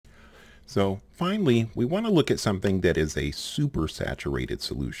So finally, we want to look at something that is a supersaturated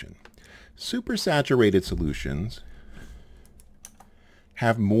solution. Supersaturated solutions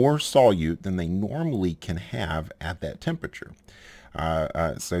have more solute than they normally can have at that temperature.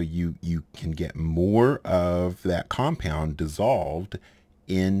 So you can get more of that compound dissolved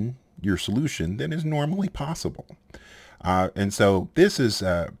in your solution than is normally possible. And so this is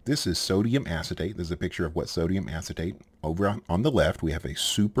sodium acetate. This is a picture of what sodium acetate. Over on the left, we have a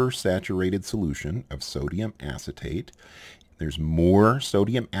supersaturated solution of sodium acetate. There's more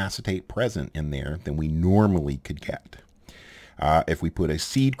sodium acetate present in there than we normally could get. If we put a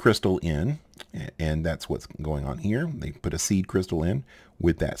seed crystal in, and that's what's going on here, they put a seed crystal in.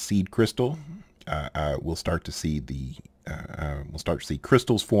 With that seed crystal, we'll start to see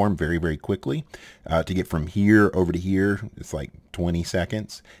crystals form very, very quickly. To get from here over to here, it's like 20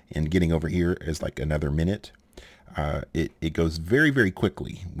 seconds, and getting over here is like another minute. It goes very, very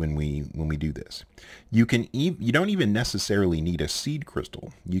quickly when we do this. You don't even necessarily need a seed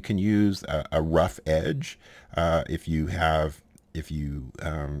crystal. You can use a rough edge. If you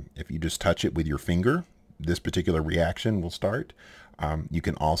just touch it with your finger, this particular reaction will start. You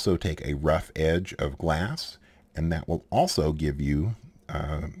can also take a rough edge of glass, and that will also give you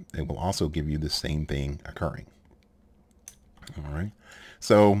the same thing occurring. All right.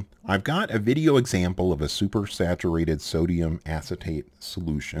 So I've got a video example of a supersaturated sodium acetate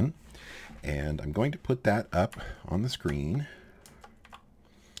solution, and I'm going to put that up on the screen.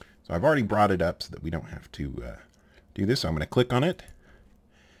 So I've already brought it up so that we don't have to do this. So I'm going to click on it,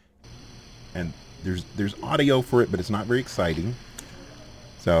 and there's audio for it, but it's not very exciting.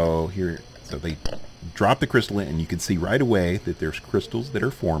 So they drop the crystal in, and you can see right away that there's crystals that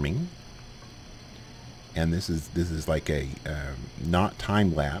are forming. And this is like a not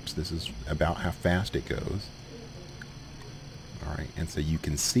time lapse. This is about how fast it goes. All right, and so you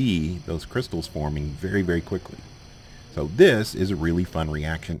can see those crystals forming very, very quickly. So this is a really fun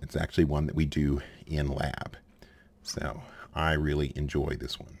reaction. It's actually one that we do in lab. So I really enjoy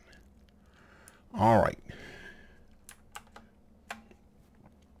this one. All right.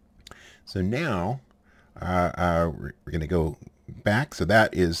 So now we're going to go back. So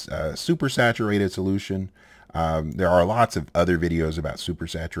that is a supersaturated solution. There are lots of other videos about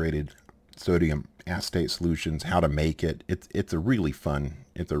supersaturated sodium acetate solutions, how to make it. It's a really fun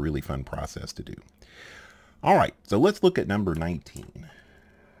process to do. All right, so let's look at number 19.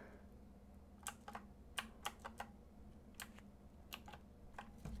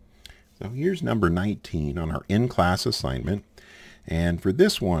 So here's number 19 on our in-class assignment, and for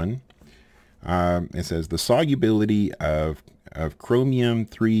this one, it says the solubility of chromium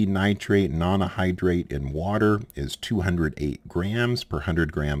 3 nitrate monohydrate in water is 208 grams per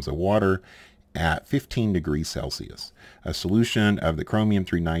 100 grams of water at 15 degrees Celsius. A solution of the chromium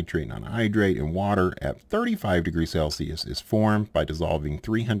 3 nitrate monohydrate in water at 35 degrees Celsius is formed by dissolving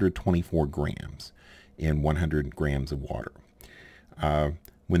 324 grams in 100 grams of water.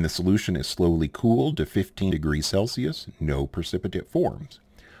 When the solution is slowly cooled to 15 degrees Celsius, no precipitate forms.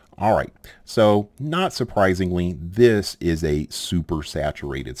 All right, so not surprisingly, this is a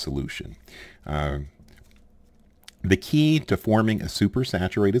supersaturated solution. The key to forming a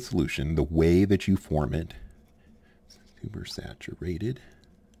supersaturated solution, the way that you form it, supersaturated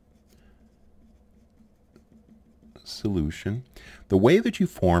solution, the way that you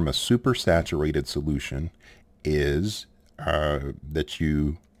form a supersaturated solution is that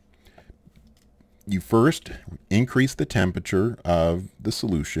you first increase the temperature of the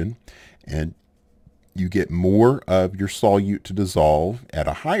solution, and you get more of your solute to dissolve at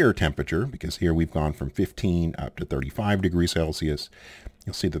a higher temperature, because here we've gone from 15 up to 35 degrees Celsius.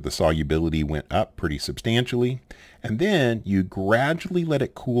 You'll see that the solubility went up pretty substantially, and then you gradually let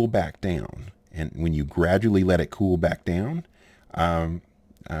it cool back down. And when you gradually let it cool back down,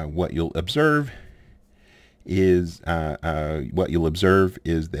 what you'll observe is that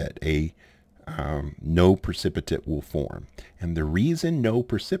no precipitate will form. And the reason no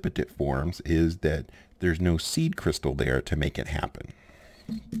precipitate forms is that there's no seed crystal there to make it happen.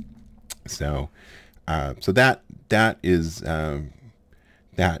 So that is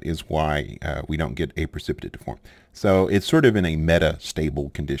why we don't get a precipitate to form. So it's sort of in a meta-stable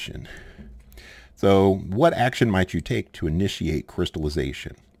condition. So what action might you take to initiate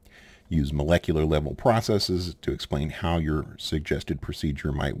crystallization? Use molecular level processes to explain how your suggested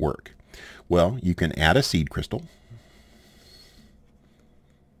procedure might work. Well, you can add a seed crystal.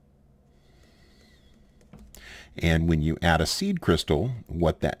 And when you add a seed crystal,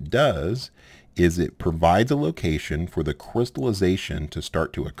 what that does is it provides a location for the crystallization to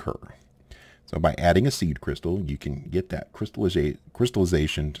start to occur. So by adding a seed crystal, you can get that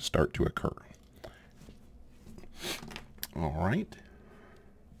crystallization to start to occur. All right.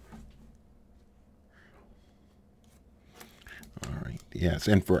 All right. Yes,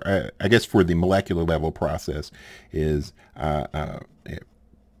 and for I guess for the molecular level process is it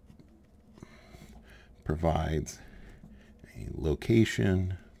provides a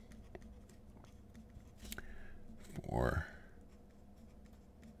location for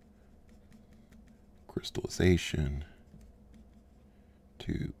crystallization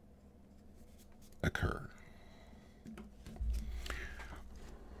to occur.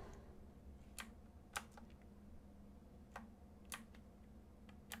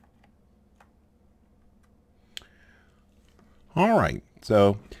 All right,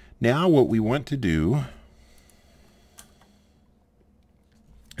 so now what we want to do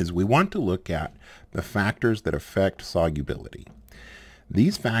is we want to look at the factors that affect solubility.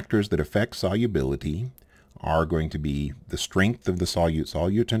 These factors that affect solubility are going to be the strength of the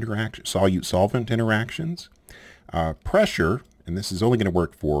solute-solvent interactions, pressure, and this is only going to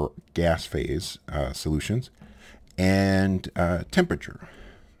work for gas phase solutions, and temperature.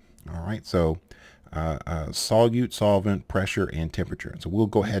 All right, so solute, solvent, pressure, and temperature. So we'll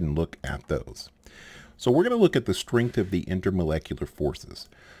go ahead and look at those. So we're going to look at the strength of the intermolecular forces.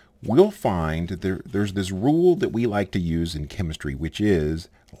 We'll find there's this rule that we like to use in chemistry, which is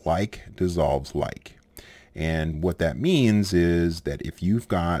like dissolves like. And what that means is that if you've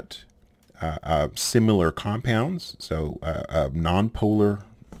got similar compounds, so nonpolar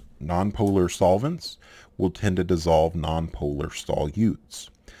solvents will tend to dissolve nonpolar solutes.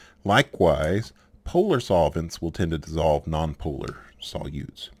 Likewise, polar solvents will tend to dissolve nonpolar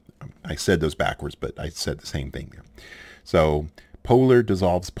solutes. I said those backwards, but I said the same thing there. So polar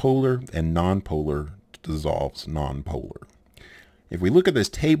dissolves polar, and nonpolar dissolves nonpolar. If we look at this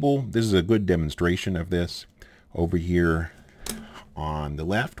table, this is a good demonstration of this. Over here on the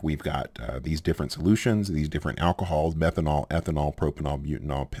left, we've got these different solutions, these different alcohols: methanol, ethanol, propanol,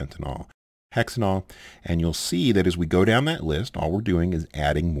 butanol, pentanol, hexanol. And you'll see that as we go down that list, all we're doing is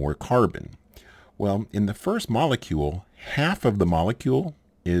adding more carbon. Well, in the first molecule, half of the molecule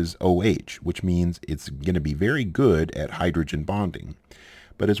is OH, which means it's going to be very good at hydrogen bonding.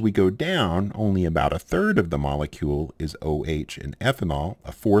 But as we go down, only about a third of the molecule is OH in ethanol,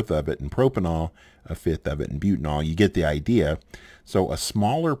 a fourth of it in propanol, a fifth of it in butanol. You get the idea. So a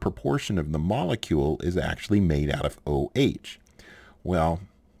smaller proportion of the molecule is actually made out of OH. Well,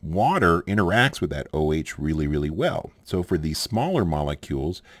 water interacts with that OH really, really well. So for these smaller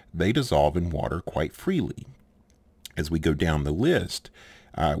molecules, they dissolve in water quite freely. As we go down the list,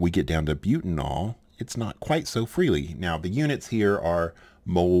 we get down to butanol. It's not quite so freely. Now, the units here are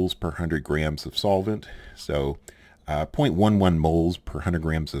moles per 100 grams of solvent. So 0.11 moles per 100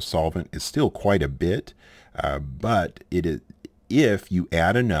 grams of solvent is still quite a bit, but it is, if you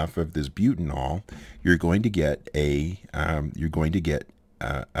add enough of this butanol, you're going to get a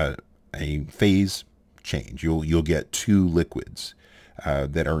phase change. You'll get two liquids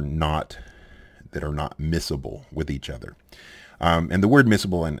that are not miscible with each other. And the word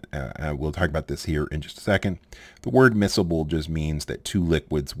miscible, and we'll talk about this here in just a second, the word miscible just means that two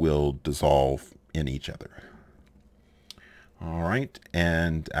liquids will dissolve in each other. All right,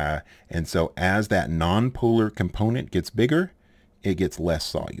 and so as that nonpolar component gets bigger, it gets less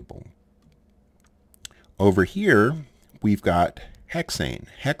soluble. Over here, we've got hexane.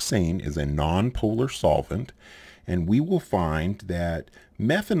 Hexane is a nonpolar solvent, and we will find that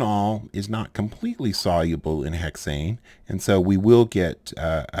methanol is not completely soluble in hexane, and so we will get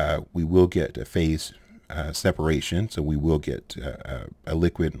a phase separation. So we will get a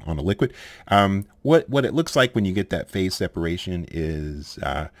liquid on a liquid. What it looks like when you get that phase separation is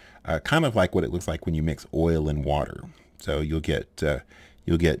kind of like what it looks like when you mix oil and water. So you'll get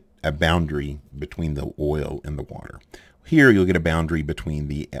a boundary between the oil and the water. Here you'll get a boundary between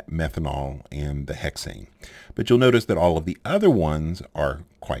the methanol and the hexane. But you'll notice that all of the other ones are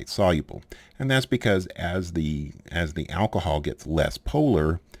quite soluble. And that's because as the alcohol gets less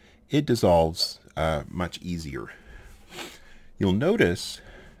polar, it dissolves much easier. You'll notice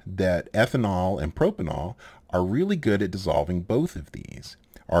that ethanol and propanol are really good at dissolving both of these,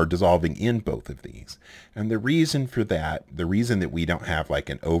 are dissolving in both of these. And the reason for that, the reason that we don't have like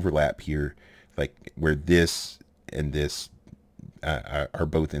an overlap here, like where this and this are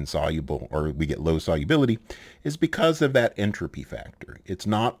both insoluble, or we get low solubility, is because of that entropy factor. It's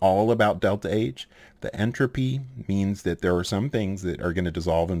not all about delta H. The entropy means that there are some things that are going to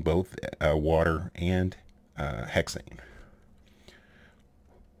dissolve in both water and hexane.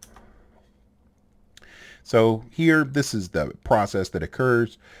 So here, this is the process that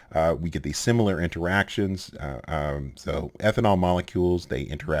occurs. We get these similar interactions. So ethanol molecules, they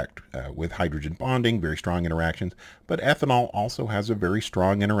interact with hydrogen bonding, very strong interactions, but ethanol also has a very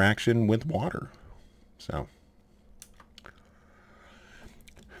strong interaction with water. So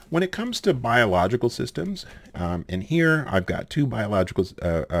when it comes to biological systems, and here I've got two biologicals,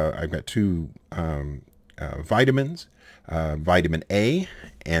 I've got two vitamins, vitamin A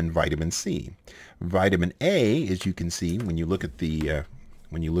and vitamin C. Vitamin A, as you can see, when you look at the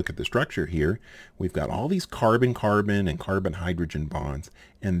structure here, we've got all these carbon-carbon and carbon-hydrogen bonds,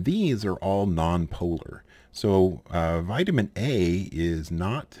 and these are all non-polar. So vitamin A is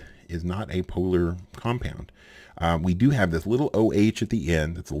not a polar compound. We do have this little OH at the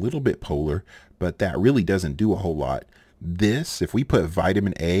end that's a little bit polar, but that really doesn't do a whole lot. This, if we put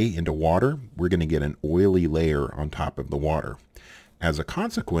vitamin A into water, we're going to get an oily layer on top of the water. As a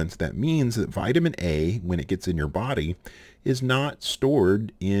consequence, that means that vitamin A, when it gets in your body, is not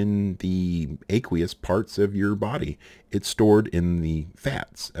stored in the aqueous parts of your body. It's stored in the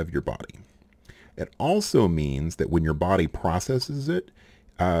fats of your body. It also means that when your body processes it,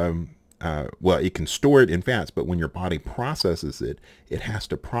 well, it can store it in fats, but when your body processes it, it has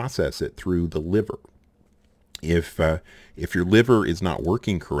to process it through the liver. If your liver is not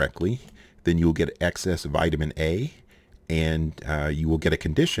working correctly, then you'll get excess vitamin A, and you will get a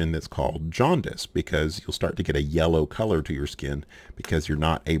condition that's called jaundice, because you'll start to get a yellow color to your skin because you're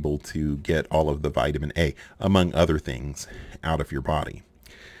not able to get all of the vitamin A, among other things, out of your body.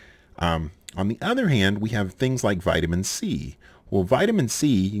 On the other hand, we have things like vitamin C. Well, vitamin C,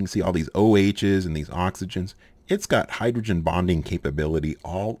 you can see all these OHs and these oxygens. It's got hydrogen bonding capability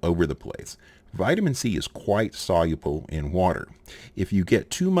all over the place. Vitamin C is quite soluble in water. If you get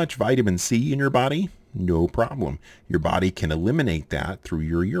too much vitamin C in your body, no problem. Your body can eliminate that through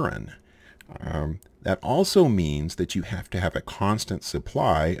your urine. That also means that you have to have a constant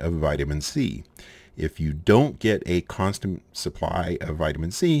supply of vitamin C. If you don't get a constant supply of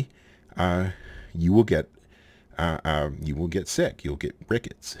vitamin C, you will get sick. You'll get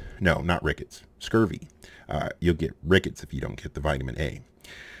rickets. No, not rickets. Scurvy. You'll get rickets if you don't get the vitamin A.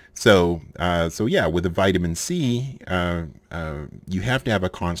 So yeah, with the vitamin C, you have to have a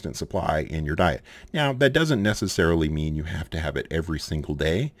constant supply in your diet. Now, that doesn't necessarily mean you have to have it every single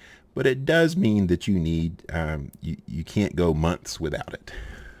day, but it does mean that you need, you can't go months without it.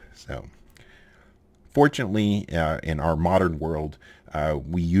 So fortunately, in our modern world,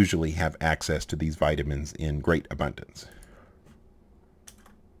 we usually have access to these vitamins in great abundance.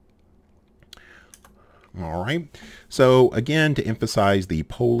 All right. So again, to emphasize the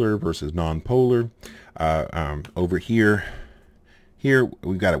polar versus non-polar, over here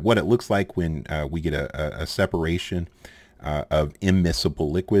we've got what it looks like when we get a separation of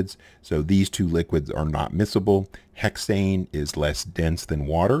immiscible liquids. So these two liquids are not miscible. Hexane is less dense than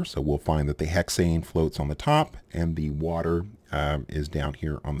water, so we'll find that the hexane floats on the top and the water is down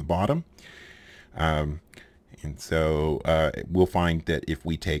here on the bottom. And so we'll find that if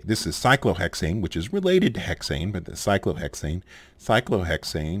we take, this is cyclohexane, which is related to hexane, but the cyclohexane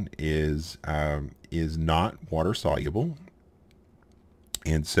is not water soluble,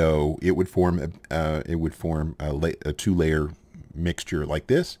 and so it would form a two-layer mixture like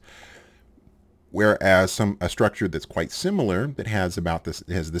this. Whereas a structure that's quite similar, that has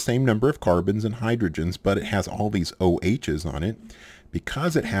has the same number of carbons and hydrogens, but it has all these OHs on it.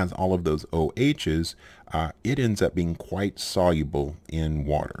 Because it has all of those OHs, it ends up being quite soluble in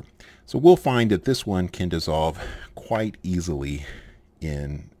water. So we'll find that this one can dissolve quite easily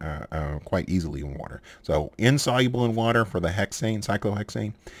in water. So insoluble in water for the hexane,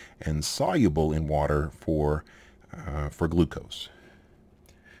 cyclohexane, and soluble in water for glucose.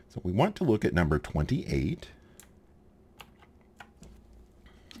 So we want to look at number 28.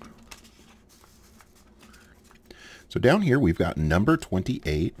 So down here we've got number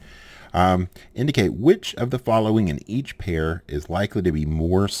 28. Indicate which of the following in each pair is likely to be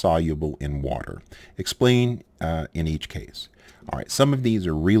more soluble in water. Explain in each case. All right, some of these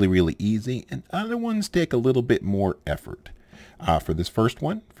are really, really easy, and other ones take a little bit more effort. For this first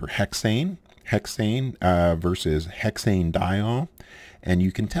one, for hexane versus hexane diol, and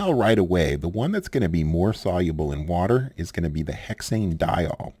you can tell right away the one that's going to be more soluble in water is going to be the hexane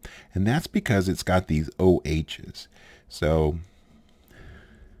diol, and that's because it's got these OHs. So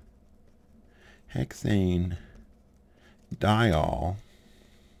hexane diol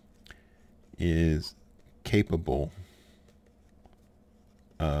is capable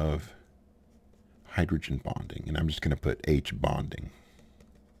of hydrogen bonding, and I'm just going to put H bonding.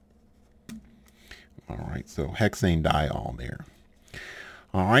 All right, so hexane diol there.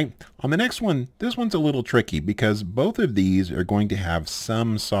 All right, on the next one, this one's a little tricky because both of these are going to have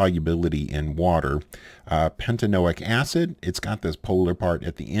some solubility in water. Pentanoic acid, it's got this polar part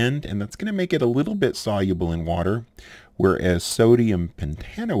at the end, and that's going to make it a little bit soluble in water, whereas sodium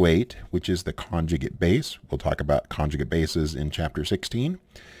pentanoate, which is the conjugate base, we'll talk about conjugate bases in chapter 16,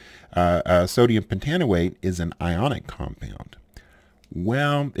 sodium pentanoate is an ionic compound.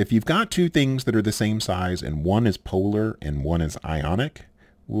 Well, if you've got two things that are the same size and one is polar and one is ionic,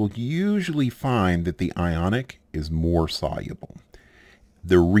 we'll usually find that the ionic is more soluble.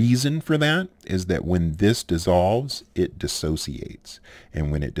 The reason for that is that when this dissolves, it dissociates. And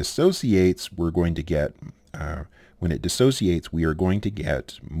when it dissociates, we are going to get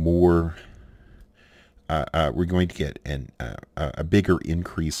more, we're going to get a bigger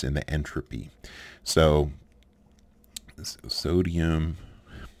increase in the entropy. So sodium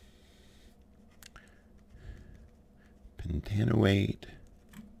pentanoate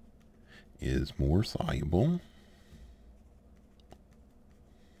is more soluble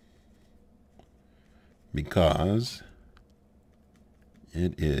because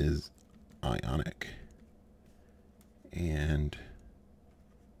it is ionic and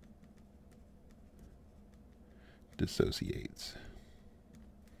dissociates.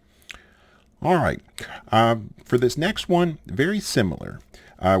 All right, for this next one, very similar.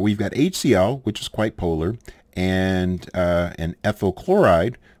 We've got HCl, which is quite polar, and an ethyl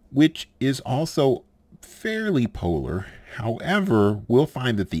chloride, which is also fairly polar. However, we'll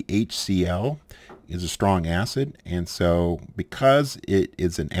find that the HCl is a strong acid, and so because it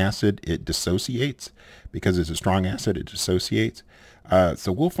is an acid, it dissociates. Because it's a strong acid, it dissociates.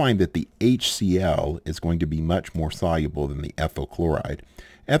 So we'll find that the HCl is going to be much more soluble than the ethyl chloride.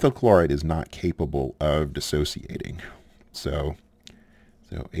 Ethyl chloride is not capable of dissociating. So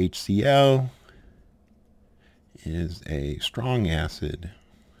HCl is a strong acid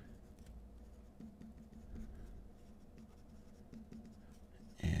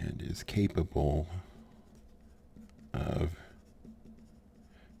and is capable of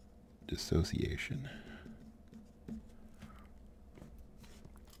dissociation.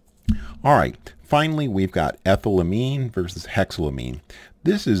 All right, finally we've got ethylamine versus hexylamine.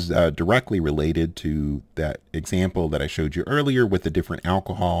 This is directly related to that example that I showed you earlier with the different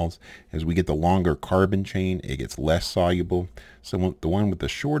alcohols. As we get the longer carbon chain, it gets less soluble. So the one with the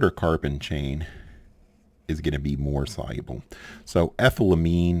shorter carbon chain is going to be more soluble. So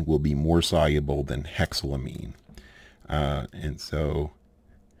ethylamine will be more soluble than hexylamine. And so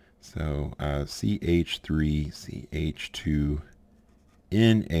CH3CH2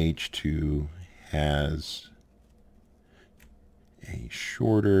 NH2 has a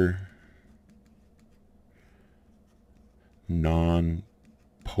shorter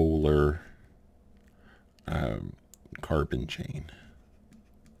non-polar carbon chain.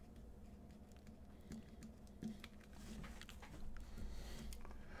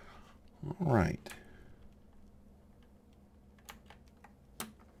 All right.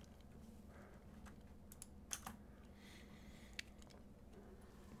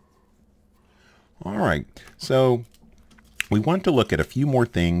 All right, so we want to look at a few more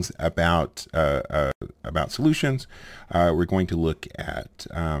things about solutions. We're going to look at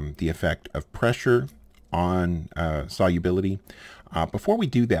the effect of pressure on solubility. Before we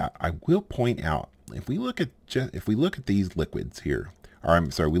do that, I will point out if we look at these liquids here, or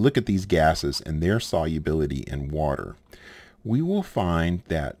I'm sorry, we look at these gases and their solubility in water, we will find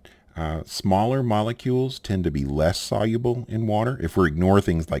that smaller molecules tend to be less soluble in water. If we ignore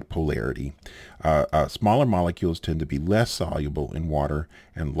things like polarity, smaller molecules tend to be less soluble in water,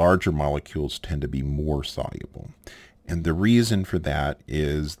 and larger molecules tend to be more soluble. And the reason for that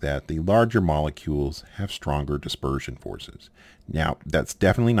is that the larger molecules have stronger dispersion forces. Now, that's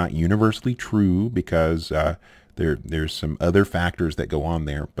definitely not universally true because there's some other factors that go on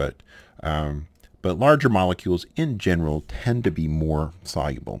there, but larger molecules in general tend to be more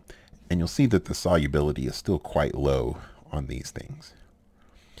soluble. And you'll see that the solubility is still quite low on these things.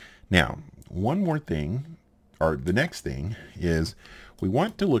 Now, one more thing, or the next thing, is we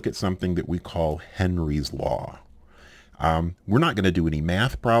want to look at something that we call Henry's Law. We're not going to do any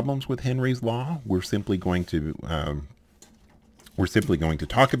math problems with Henry's Law. We're simply going to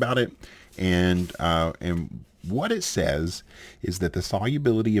talk about it, and what it says is that the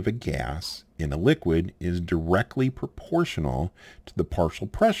solubility of a gas in a liquid is directly proportional to the partial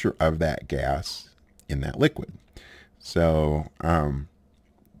pressure of that gas in that liquid. So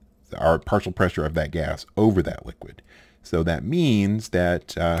our partial pressure of that gas over that liquid. So that means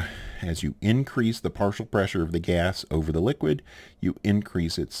that as you increase the partial pressure of the gas over the liquid, you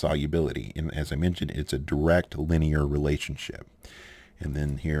increase its solubility. And as I mentioned, it's a direct linear relationship. And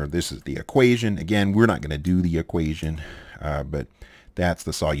then here, this is the equation. Again, we're not going to do the equation, but that's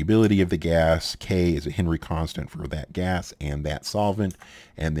the solubility of the gas. K is a Henry constant for that gas and that solvent.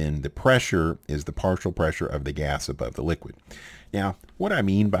 And then the pressure is the partial pressure of the gas above the liquid. Now, what I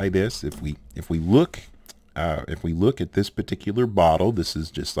mean by this, if we look at this particular bottle, this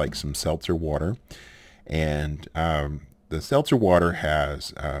is just like some seltzer water, and the seltzer water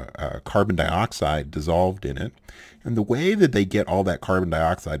has carbon dioxide dissolved in it. And the way that they get all that carbon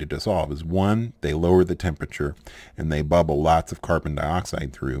dioxide to dissolve is, one, they lower the temperature and they bubble lots of carbon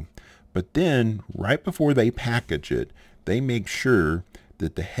dioxide through. But then right before they package it, they make sure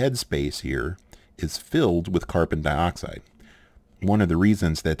that the headspace here is filled with carbon dioxide. One of the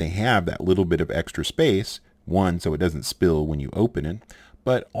reasons that they have that little bit of extra space, one, so it doesn't spill when you open it,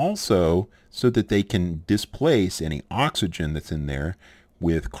 but also so that they can displace any oxygen that's in there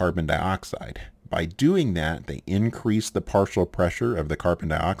with carbon dioxide. By doing that, they increase the partial pressure of the carbon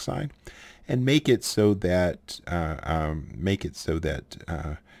dioxide and make it so that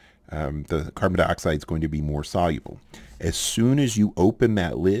the carbon dioxide is going to be more soluble. As soon as you open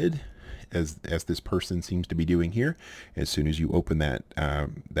that lid, as this person seems to be doing here, as soon as you open that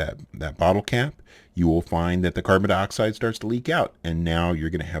bottle cap, you will find that the carbon dioxide starts to leak out, and now you're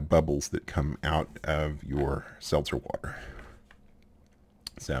going to have bubbles that come out of your seltzer water.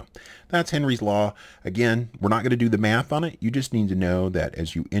 So that's Henry's law. Again, we're not going to do the math on it. You just need to know that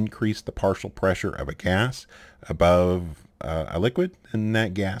as you increase the partial pressure of a gas above a liquid, then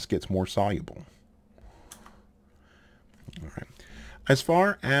that gas gets more soluble. All right. As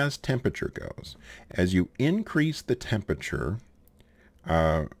far as temperature goes, as you increase the temperature,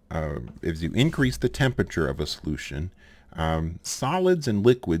 of a solution, solids and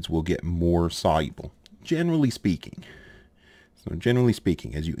liquids will get more soluble, generally speaking. So generally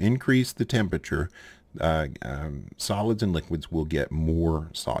speaking, as you increase the temperature, solids and liquids will get more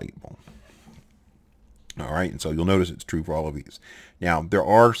soluble. All right, and so you'll notice it's true for all of these. Now, there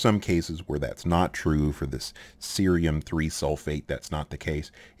are some cases where that's not true. For this cerium 3 sulfate, that's not the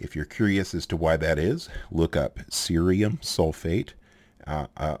case. If you're curious as to why that is, look up cerium sulfate.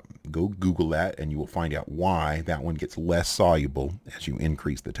 Go Google that, and you will find out why that one gets less soluble as you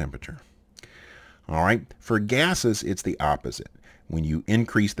increase the temperature. All right, for gases, it's the opposite. When you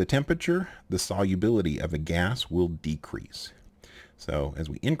increase the temperature, the solubility of a gas will decrease. So as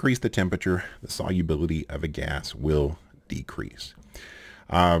we increase the temperature, the solubility of a gas will decrease.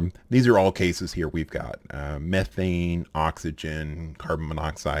 These are all cases here. We've got methane, oxygen, carbon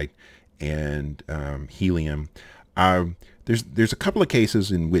monoxide, and helium. There's a couple of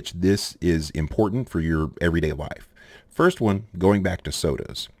cases in which this is important for your everyday life. First one, going back to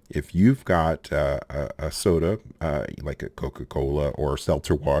sodas. If you've got a soda, like a Coca-Cola or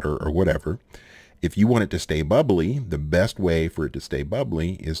seltzer water or whatever, if you want it to stay bubbly, the best way for it to stay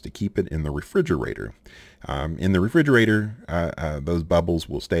bubbly is to keep it in the refrigerator. In the refrigerator, those bubbles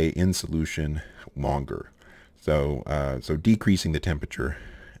will stay in solution longer. So decreasing the temperature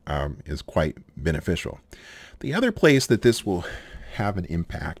is quite beneficial. The other place that this will have an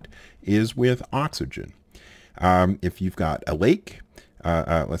impact is with oxygen. If you've got a lake,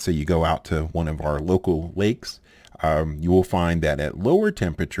 let's say you go out to one of our local lakes, you will find that at lower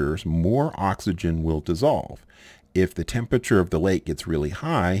temperatures, more oxygen will dissolve. If the temperature of the lake gets really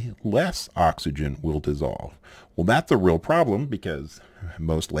high, less oxygen will dissolve. Well, that's a real problem because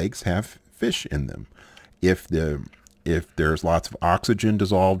most lakes have fish in them. If there's lots of oxygen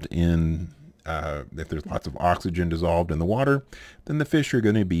dissolved in the water, then the fish are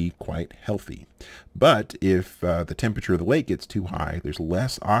going to be quite healthy. But if the temperature of the lake gets too high, there's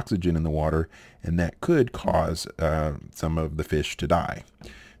less oxygen in the water, and that could cause some of the fish to die.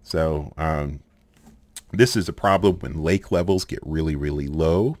 So this is a problem when lake levels get really, really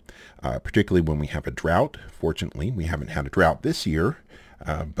low, particularly when we have a drought. Fortunately, we haven't had a drought this year,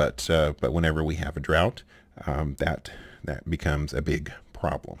 but whenever we have a drought, that becomes a big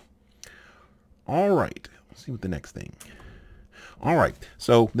problem. All right, let's see what the next thing. All right,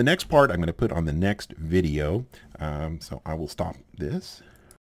 so the next part I'm going to put on the next video. So I will stop this.